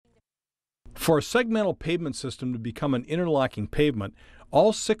For a segmental pavement system to become an interlocking pavement,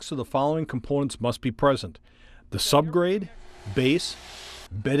 all 6 of the following components must be present: the subgrade, base,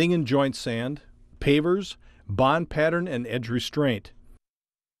 bedding and joint sand, pavers, bond pattern, and edge restraint.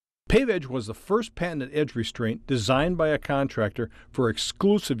 Pave Edge was the first patented edge restraint designed by a contractor for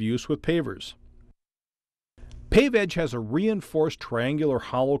exclusive use with pavers. Pave Edge has a reinforced triangular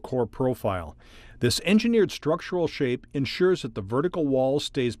hollow core profile. This engineered structural shape ensures that the vertical wall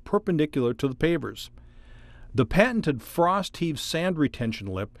stays perpendicular to the pavers. The patented frost heave sand retention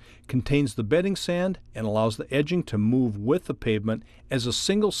lip contains the bedding sand and allows the edging to move with the pavement as a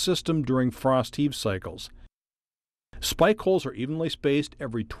single system during frost heave cycles. Spike holes are evenly spaced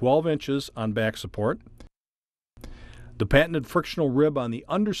every 12 inches on back support. The patented frictional rib on the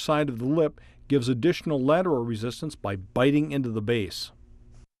underside of the lip gives additional lateral resistance by biting into the base.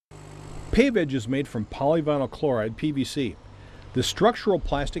 Pave Edge is made from polyvinyl chloride, PVC. The structural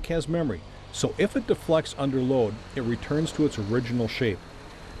plastic has memory, so if it deflects under load, it returns to its original shape.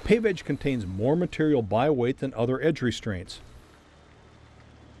 Pave Edge contains more material by weight than other edge restraints.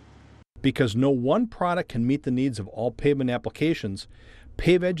 Because no one product can meet the needs of all pavement applications,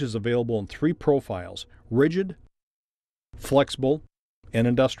 Pave Edge is available in 3 profiles: rigid, flexible, and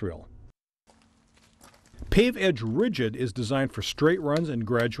industrial. Pave Edge Rigid is designed for straight runs and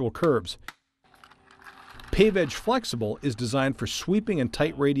gradual curves. Pave Edge Flexible is designed for sweeping and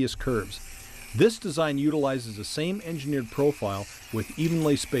tight radius curves. This design utilizes the same engineered profile with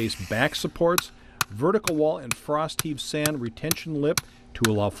evenly spaced back supports, vertical wall, and frost heave sand retention lip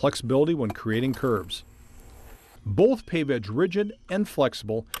to allow flexibility when creating curves. Both Pave Edge Rigid and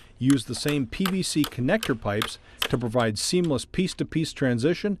Flexible use the same PVC connector pipes to provide seamless piece-to-piece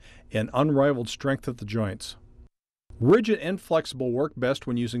transition and unrivaled strength at the joints. Rigid and Flexible work best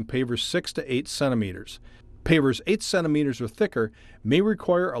when using pavers 6 to 8 centimeters. Pavers 8 centimeters or thicker may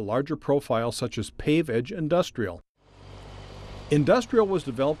require a larger profile, such as Pave Edge Industrial. Industrial was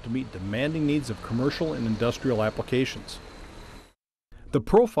developed to meet demanding needs of commercial and industrial applications. The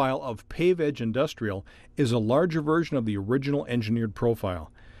profile of Pave Edge Industrial is a larger version of the original engineered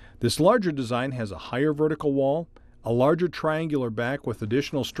profile. This larger design has a higher vertical wall, a larger triangular back with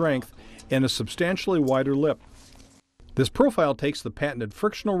additional strength, and a substantially wider lip. This profile takes the patented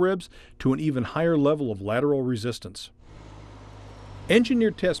frictional ribs to an even higher level of lateral resistance.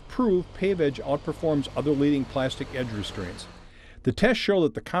 Engineered tests prove Pave Edge outperforms other leading plastic edge restraints. The tests show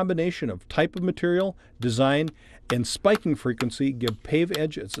that the combination of type of material, design, and spiking frequency give Pave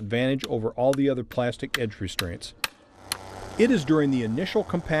Edge its advantage over all the other plastic edge restraints. It is during the initial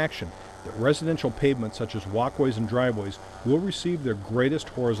compaction that residential pavements such as walkways and driveways will receive their greatest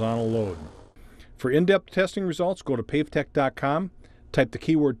horizontal load. For in-depth testing results, go to pavetech.com, type the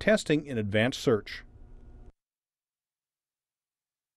keyword testing in advanced search.